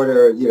going to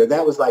order.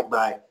 That was like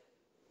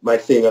my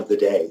thing of the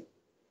day.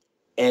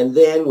 And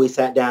then we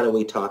sat down and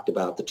we talked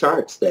about the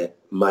charts that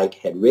Mike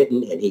had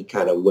written, and he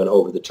kind of went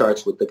over the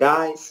charts with the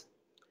guys.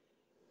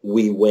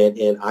 I went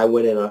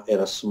in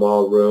a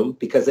small room,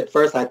 because at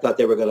first I thought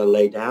they were going to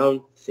lay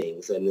down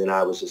things and then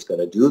I was just going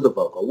to do the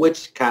vocal,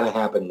 which kind of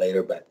happened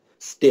later, but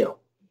still.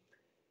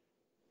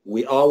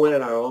 We all went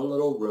in our own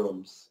little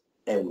rooms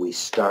and we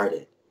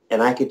started,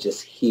 and I could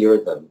just hear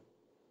them.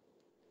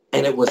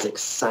 And it was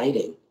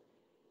exciting.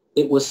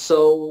 It was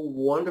so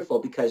wonderful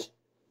because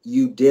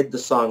you did the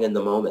song in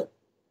the moment.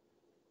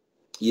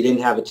 You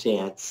didn't have a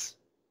chance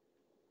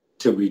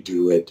to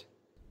redo it,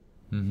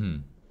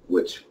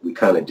 which we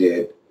kind of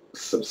did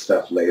some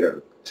stuff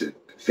later to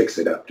fix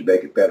it up, to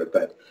make it better.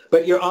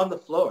 But you're on the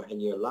floor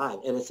and you're live,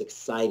 and it's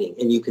exciting.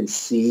 And I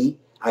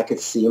could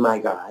see my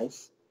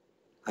guys.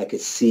 I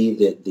could see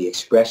the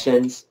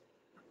expressions.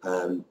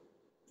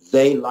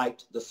 They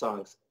liked the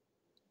songs.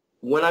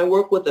 When I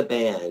work with a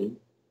band,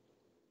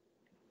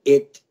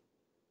 it's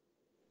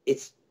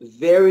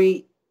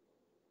very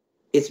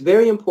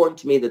important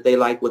to me that they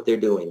like what they're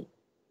doing,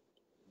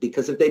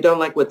 because if they don't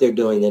like what they're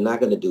doing, they're not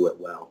going to do it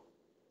well.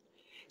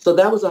 So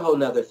that was a whole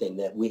nother thing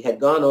that we had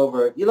gone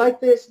over. You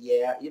like this?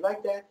 Yeah. You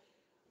like that?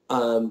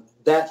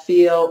 That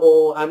feel?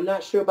 Oh, I'm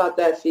not sure about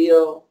that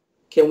feel.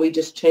 Can we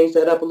just change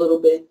that up a little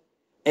bit?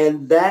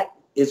 And that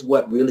is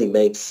what really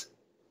makes,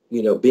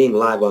 being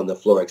live on the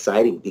floor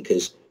exciting,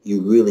 because you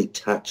really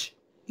touch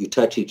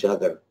each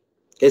other.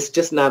 It's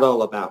just not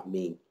all about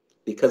me,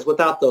 because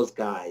without those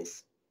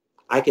guys,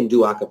 I can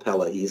do a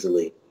cappella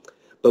easily.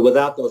 But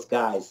without those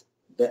guys,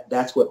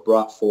 that's what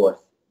brought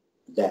forth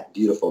that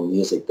beautiful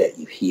music that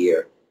you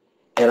hear.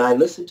 And I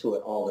listen to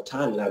it all the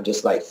time, and I'm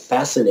just like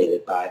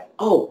fascinated by,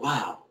 oh,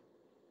 wow,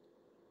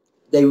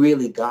 they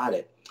really got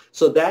it.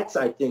 So that's,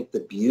 I think,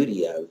 the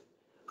beauty of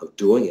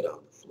doing it on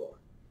the floor.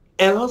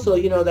 And also,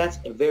 that's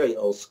very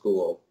old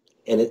school,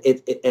 and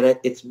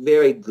it's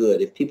very good.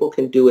 If people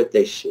can do it,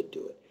 they should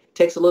do it. It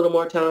takes a little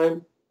more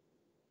time,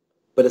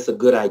 but it's a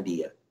good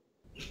idea.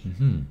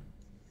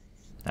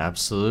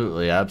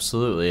 Absolutely.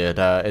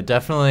 It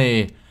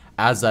definitely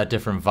adds that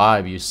different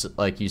vibe,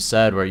 like you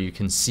said, where you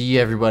can see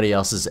everybody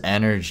else's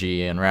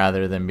energy, and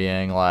rather than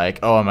being like,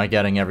 oh, am I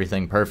getting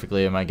everything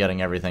perfectly? It's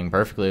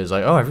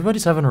like, oh,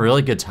 everybody's having a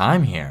really good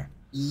time here.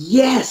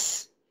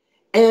 Yes.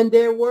 And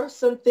there were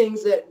some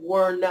things that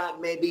were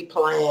not maybe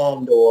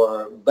planned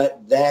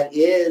but that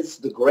is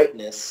the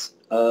greatness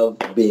of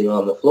being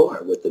on the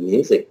floor with the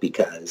music,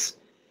 because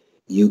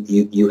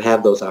you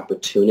have those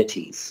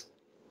opportunities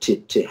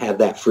to have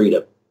that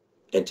freedom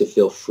and to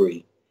feel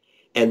free.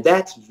 And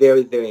that's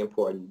very, very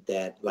important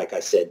that, like I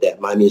said, that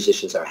my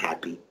musicians are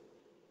happy.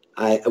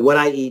 When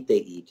I eat, they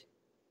eat.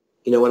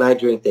 When I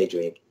drink, they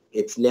drink.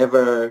 It's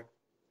never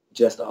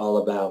just all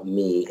about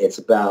me. It's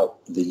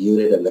about the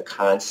unit and the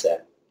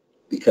concept,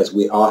 because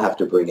we all have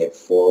to bring it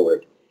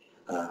forward.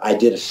 I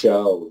did a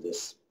show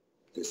this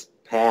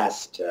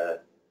past,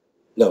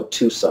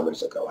 2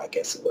 summers ago, I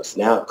guess it was.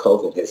 Now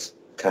COVID has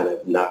kind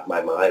of knocked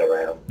my mind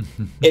around.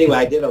 Anyway,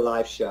 I did a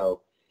live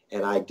show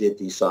and I did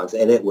these songs,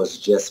 and it was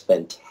just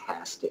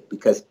fantastic,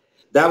 because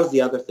that was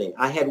the other thing.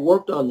 I had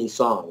worked on these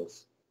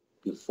songs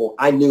before.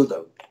 I knew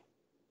them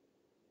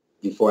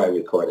before I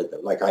recorded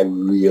them. Like, I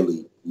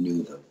really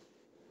knew them.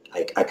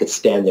 I could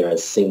stand there and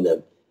sing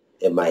them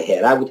in my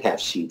head. I would have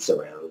sheets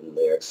around and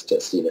lyrics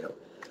just,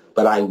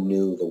 but I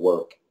knew the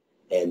work,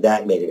 and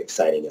that made it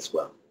exciting as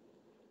well.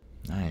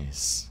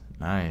 Nice.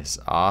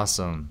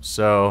 Awesome.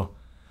 So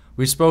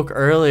we spoke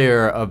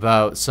earlier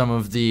about some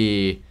of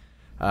the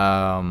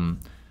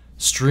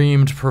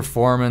streamed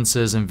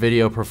performances and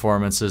video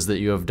performances that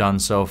you have done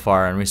so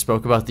far, and we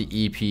spoke about the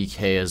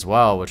EPK as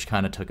well, which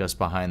kind of took us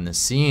behind the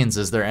scenes.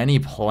 Is there any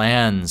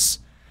plans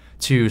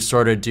to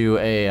sort of do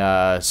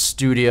a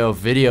studio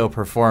video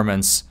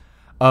performance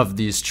of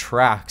these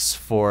tracks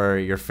for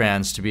your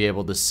fans to be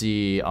able to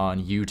see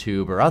on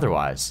YouTube or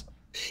otherwise?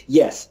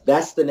 Yes,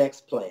 that's the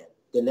next plan.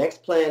 The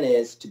next plan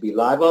is to be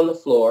live on the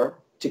floor,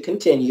 to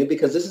continue,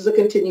 because this is a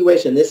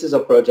continuation. This is a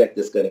project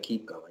that's going to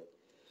keep going.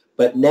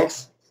 But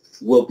next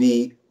will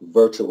be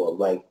virtual.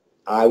 Like,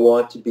 I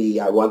want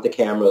the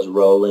cameras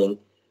rolling,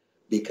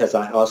 because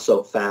I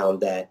also found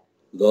that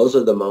those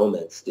are the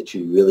moments that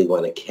you really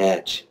want to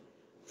catch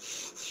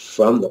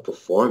from the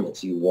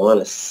performance. You want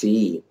to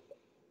see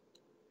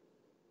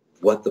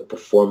what the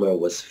performer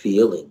was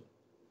feeling,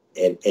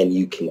 and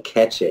you can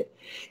catch it.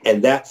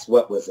 And that's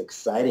what was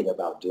exciting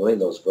about doing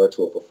those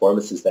virtual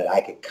performances, that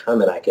I could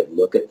come and I could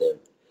look at them.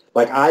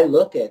 Like, I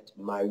look at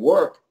my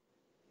work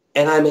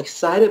and I'm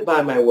excited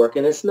by my work,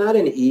 and it's not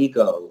an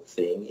ego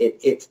thing.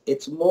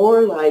 It's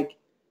more like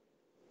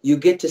you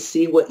get to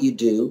see what you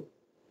do.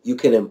 You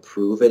can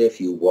improve it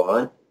if you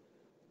want,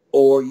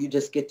 or you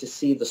just get to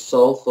see the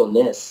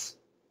soulfulness,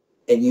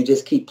 and you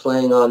just keep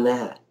playing on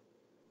that.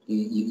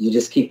 You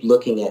just keep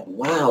looking at,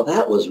 wow,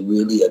 that was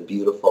really a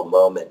beautiful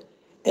moment.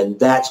 And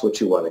that's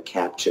what you want to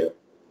capture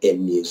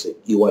in music.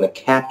 You want to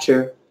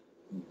capture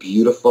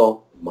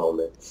beautiful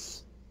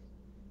moments.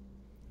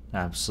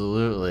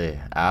 Absolutely,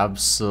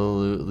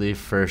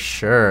 for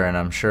sure. And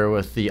I'm sure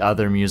with the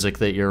other music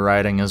that you're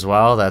writing as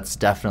well, that's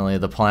definitely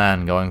the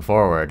plan going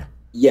forward.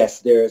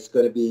 Yes, there's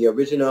going to be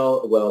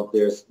original. Well,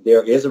 there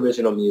is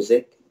original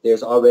music.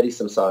 There's already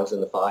some songs in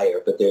the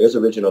fire, but there is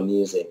original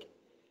music.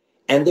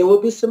 And there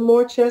will be some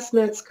more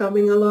chestnuts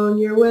coming along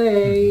your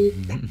way.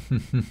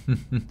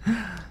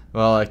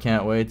 Well, I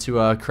can't wait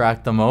to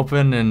crack them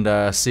open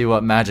and see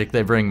what magic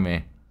they bring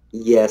me.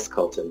 Yes,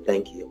 Colton,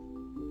 thank you.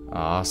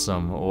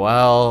 Awesome.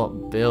 Well,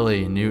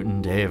 Billy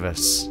Newton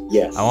Davis.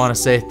 Yes. I want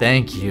to say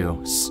thank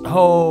you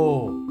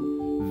so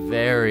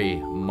very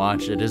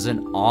much. It is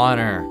an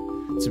honor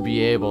to be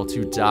able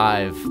to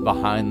dive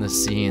behind the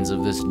scenes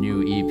of this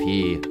new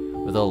EP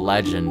with a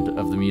legend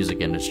of the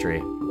music industry.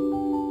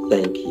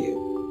 Thank you.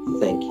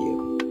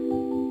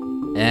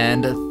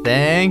 And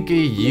thank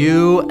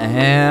you,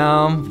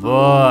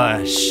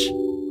 Ambush,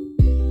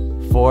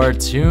 for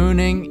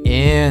tuning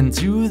in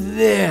to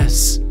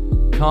this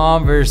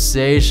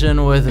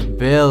conversation with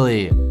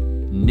Billy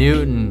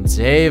Newton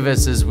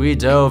Davis as we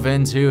dove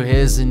into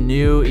his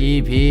new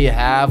EP,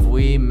 Have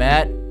We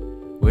Met,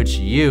 which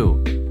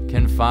you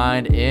can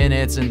find in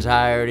its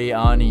entirety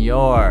on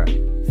your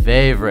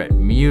favorite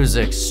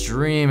music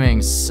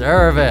streaming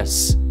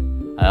service.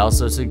 I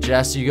also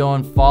suggest you go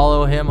and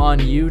follow him on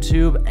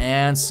YouTube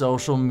and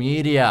social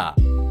media,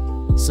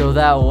 so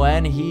that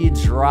when he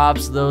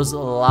drops those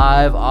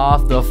live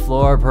off the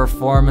floor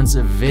performance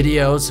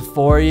videos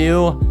for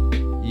you,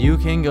 you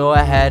can go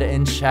ahead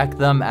and check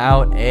them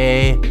out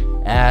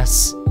ASAP.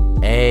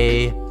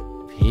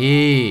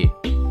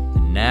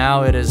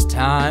 Now it is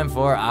time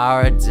for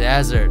our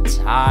Desert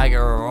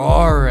Tiger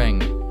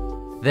Roaring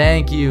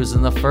thank yous,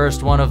 and the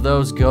first one of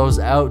those goes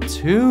out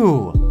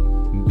to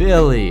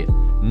Billy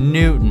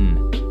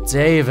Newton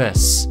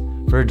Davis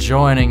for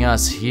joining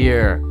us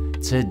here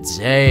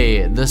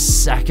today. The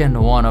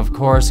second one, of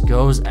course,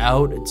 goes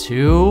out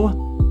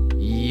to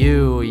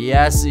you.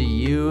 Yes,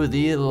 you,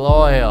 the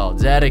loyal,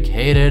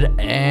 dedicated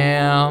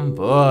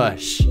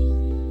Ambush,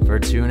 for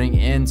tuning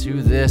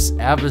into this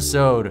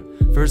episode,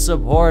 for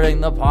supporting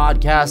the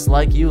podcast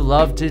like you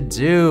love to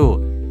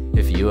do.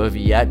 If you have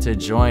yet to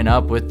join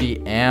up with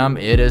the Am,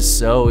 it is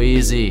so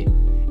easy.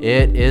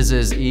 It is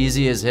as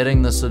easy as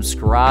hitting the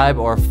subscribe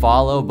or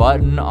follow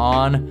button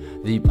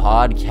on the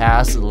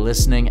podcast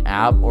listening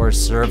app or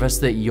service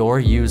that you're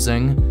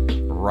using,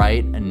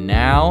 right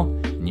now.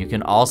 And you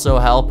can also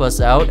help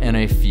us out in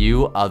a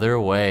few other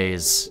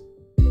ways.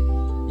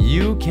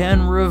 You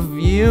can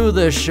review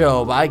the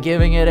show by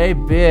giving it a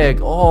big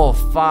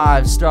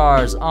 5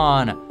 stars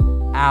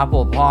on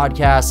Apple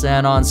Podcasts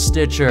and on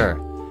Stitcher.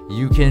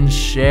 You can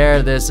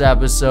share this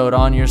episode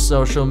on your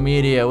social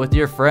media with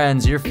your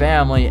friends, your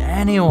family,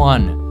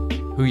 anyone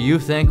who you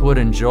think would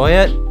enjoy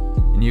it.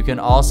 And you can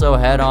also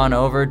head on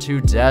over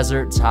to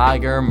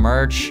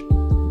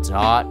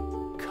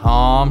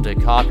deserttigermerch.com to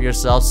cop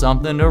yourself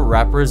something to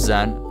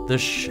represent the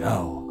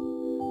show.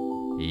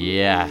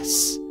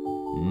 Yes.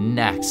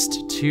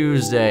 Next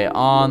Tuesday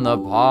on the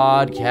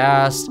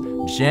podcast,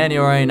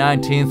 January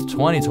 19th,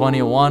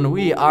 2021,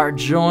 we are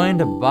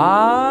joined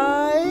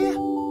by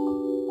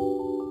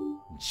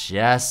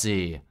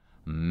Jesse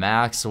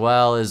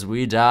Maxwell as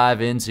we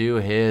dive into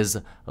his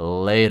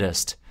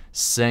latest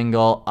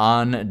single,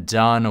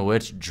 Undone,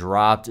 which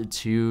dropped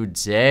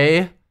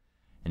today.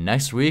 And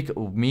next week,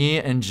 me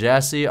and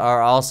Jesse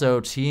are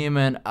also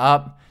teaming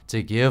up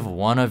to give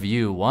one of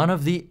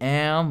the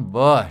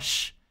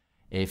Ambush,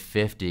 a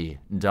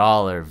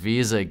 $50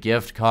 Visa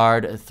gift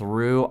card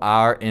through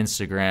our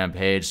Instagram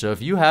page. So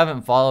if you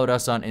haven't followed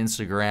us on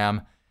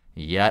Instagram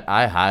yet,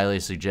 I highly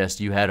suggest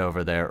you head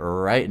over there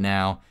right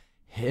now,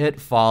 hit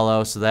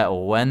follow so that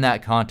when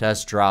that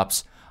contest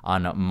drops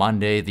on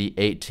Monday the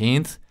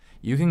 18th,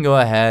 you can go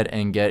ahead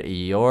and get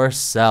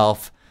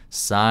yourself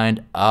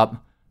signed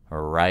up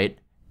right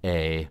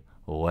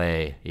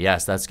away.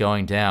 Yes, that's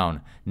going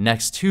down.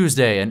 Next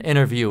Tuesday, an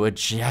interview with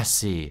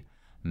Jesse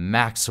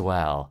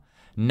Maxwell.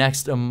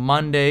 Next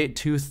Monday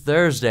to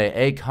Thursday,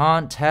 a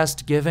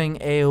contest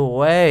giving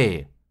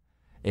away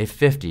a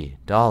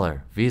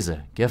 $50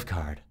 Visa gift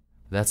card.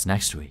 That's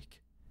next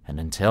week. And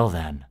until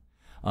then,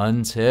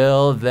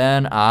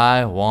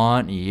 I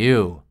want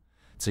you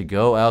to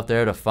go out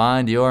there to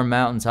find your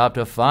mountaintop,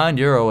 to find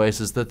your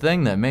oasis, the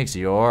thing that makes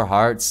your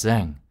heart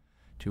sing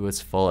to its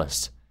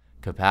fullest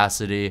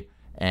capacity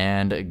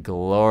and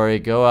glory.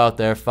 Go out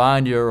there,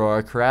 find your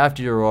roar, craft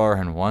your roar,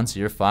 and once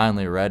you're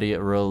finally ready,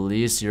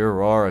 release your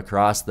roar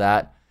across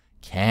that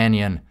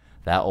canyon,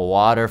 that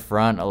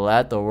waterfront.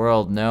 Let the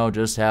world know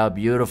just how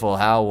beautiful,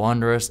 how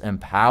wondrous, and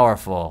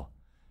powerful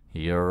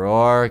your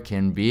roar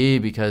can be,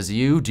 because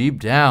you, deep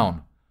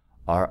down,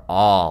 are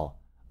all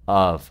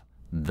of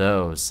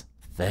those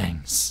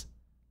things.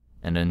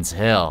 And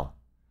until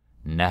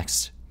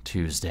next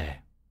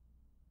Tuesday,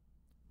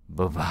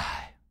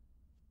 bye-bye.